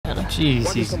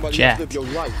Jeez, he's jacked.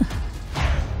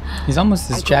 He's almost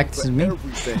as jacked as me.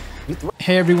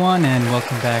 Hey everyone, and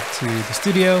welcome back to the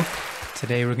studio.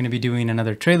 Today we're going to be doing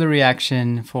another trailer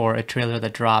reaction for a trailer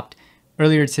that dropped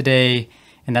earlier today,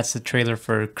 and that's the trailer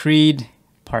for Creed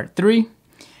Part 3.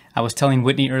 I was telling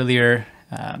Whitney earlier,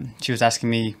 she was asking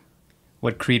me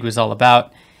what Creed was all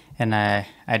about, and I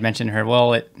had mentioned to her,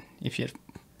 well, if you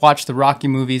watch the Rocky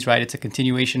movies, right, it's a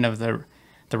continuation of the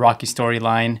Rocky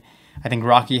storyline. I think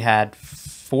Rocky had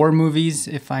 4 movies,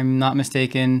 if I'm not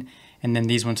mistaken, and then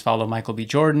these ones follow Michael B.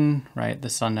 Jordan, right, the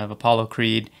son of Apollo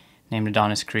Creed, named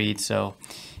Adonis Creed. So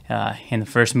in the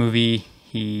first movie,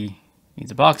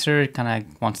 he's a boxer, kind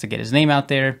of wants to get his name out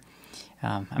there.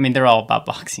 I mean, they're all about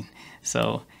boxing.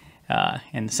 So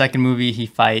in the second movie, he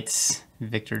fights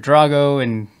Victor Drago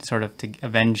and sort of to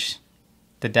avenge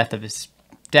the death of his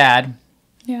dad.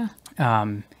 Yeah.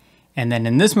 And then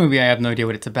in this movie, I have no idea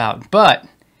what it's about. But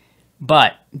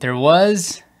there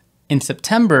was, in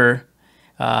September,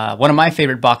 one of my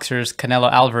favorite boxers,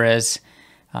 Canelo Alvarez,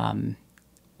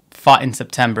 fought in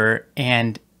September.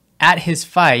 And at his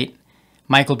fight,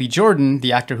 Michael B. Jordan,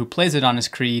 the actor who plays Adonis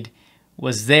Creed,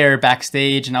 was there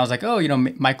backstage. And I was like, oh, you know,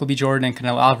 Michael B. Jordan and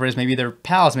Canelo Alvarez, maybe they're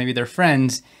pals, maybe they're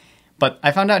friends. But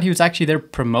I found out he was actually there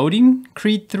promoting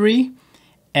Creed 3.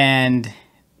 And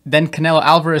then Canelo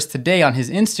Alvarez today on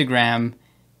his Instagram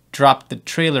dropped the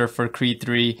trailer for Creed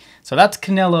 3. So that's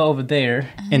Canelo over there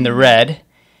in the red.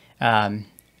 And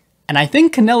I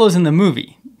think Canelo's in the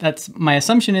movie. That's my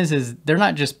assumption is they're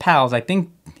not just pals. I think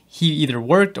he either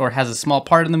worked or has a small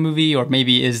part in the movie, or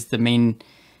maybe is the main,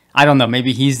 I don't know,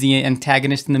 maybe he's the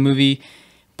antagonist in the movie.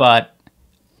 But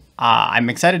I'm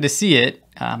excited to see it.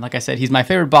 Like I said, he's my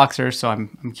favorite boxer, so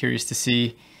I'm curious to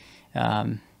see.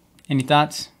 Any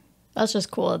thoughts? That's just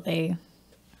cool that they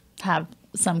have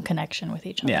some connection with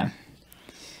each other. Yeah.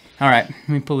 All right, let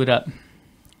me pull it up.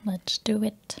 Let's do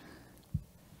it.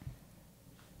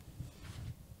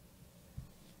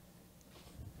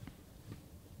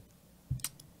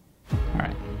 All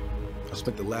right. I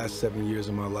spent the last 7 years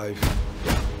of my life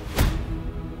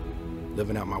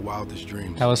living out my wildest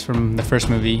dreams. That was from the first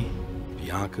movie.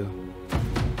 Bianca.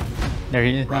 There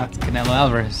he is. That's Canelo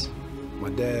Alvarez. My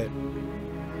dad.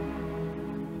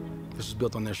 This was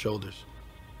built on their shoulders.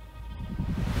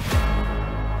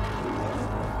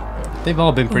 They've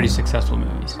all been pretty successful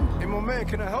movies. Hey, my man,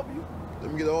 can I help you?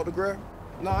 Let me get an autograph.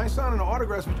 Nah, I ain't signing no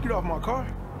autographs, but you get off my car.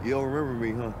 You don't remember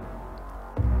me, huh?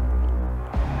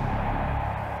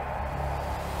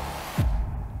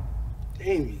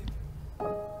 Damian.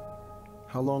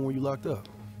 How long were you locked up?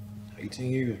 18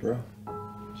 years, bro.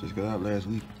 Just got out last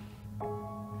week.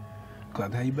 Glad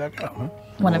to have you back out, huh?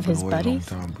 One of his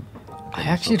buddies? I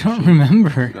actually don't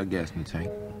remember. I gas in the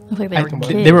tank. Look like they were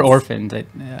kids. They were orphans.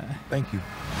 Yeah. Thank you.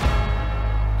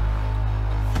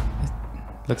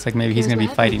 Looks like maybe he's going to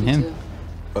be fighting him.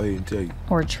 I didn't tell you.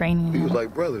 Or training We him. was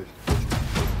like brothers.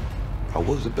 I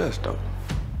was the best, though.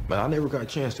 But I never got a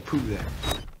chance to prove that.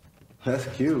 That's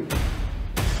cute.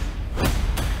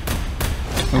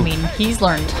 I mean, he's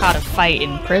learned how to fight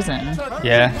in prison.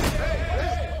 Yeah.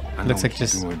 Looks like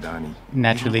just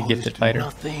naturally gifted fighter.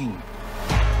 Nothing.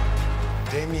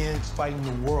 Damian's fighting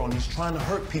the world and he's trying to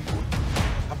hurt people.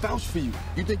 I vouch for you.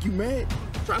 You think you mad?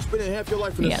 Try spending half your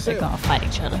life in Yeah, a they're cell. gonna fight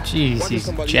each other. Jeez, he's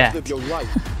jacked.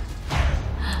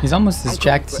 He's almost as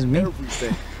jacked as me.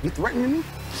 You threatening me?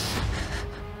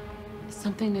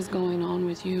 Something is going on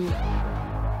with you.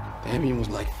 Damian was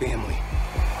like family.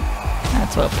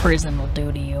 That's what prison will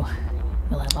do to you.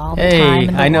 You'll have all the Hey, time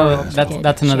in the I know world to get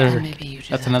that's another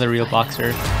jacked. real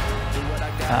boxer.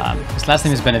 His last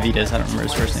name is Benavides. I don't remember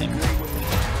his first name.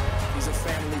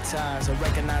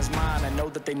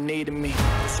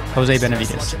 Jose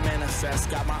Benavides.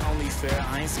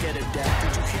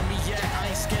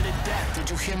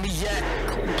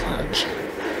 Cold plunge.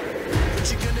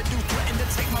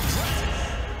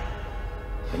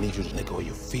 I need you to let go of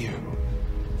your fear.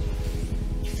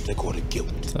 Let go of the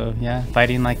guilt. So yeah,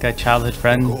 fighting like a childhood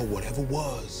friend. Go of whatever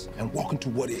was and walk into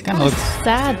what is. Kind of looks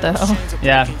Sad though.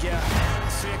 yeah.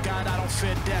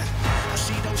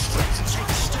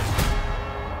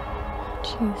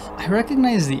 Jeez. I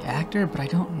recognize the actor, but I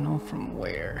don't know from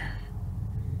where.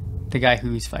 The guy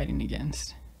who he's fighting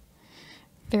against.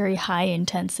 Very high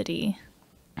intensity.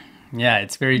 Yeah,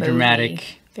 it's very movie.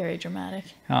 dramatic. Very dramatic.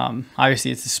 Obviously,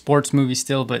 it's a sports movie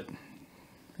still, but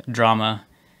drama.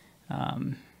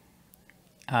 The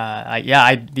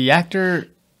actor.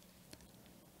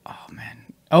 Oh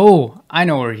man. Oh, I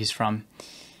know where he's from.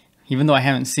 Even though I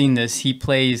haven't seen this, he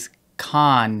plays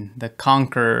Khan, the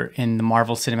Conqueror, in the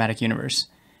Marvel Cinematic Universe.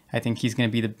 I think he's going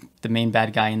to be the main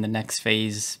bad guy in the next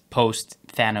phase post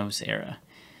Thanos era.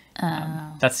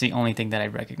 That's the only thing that I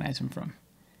recognize him from.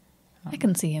 I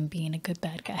can see him being a good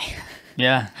bad guy.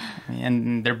 Yeah,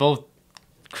 and they're both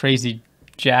crazy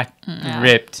jacked,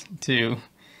 ripped too.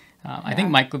 I think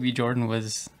Michael B. Jordan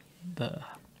was the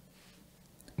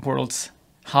world's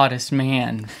hottest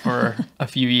man for a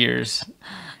few years,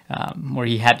 where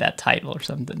he had that title or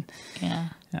something. Yeah.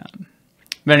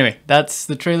 But anyway, that's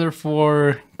the trailer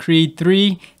for Creed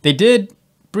 3. They did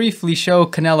briefly show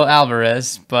Canelo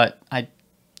Alvarez, but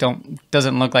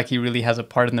doesn't look like he really has a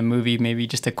part in the movie. Maybe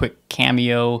just a quick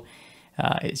cameo.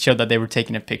 It showed that they were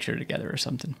taking a picture together or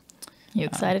something. You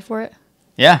excited for it?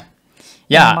 Yeah.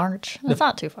 Yeah. In March. That's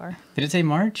not too far. Did it say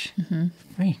March? Mm-hmm.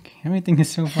 Freak. Everything is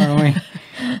so far away.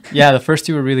 Yeah, the first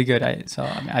two were really good.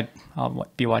 I'll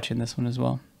be watching this one as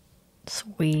well.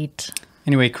 Sweet.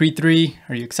 Anyway, Creed 3,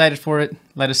 are you excited for it?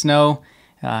 Let us know.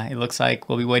 It looks like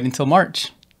we'll be waiting until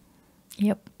March.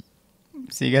 Yep.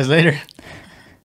 See you guys later.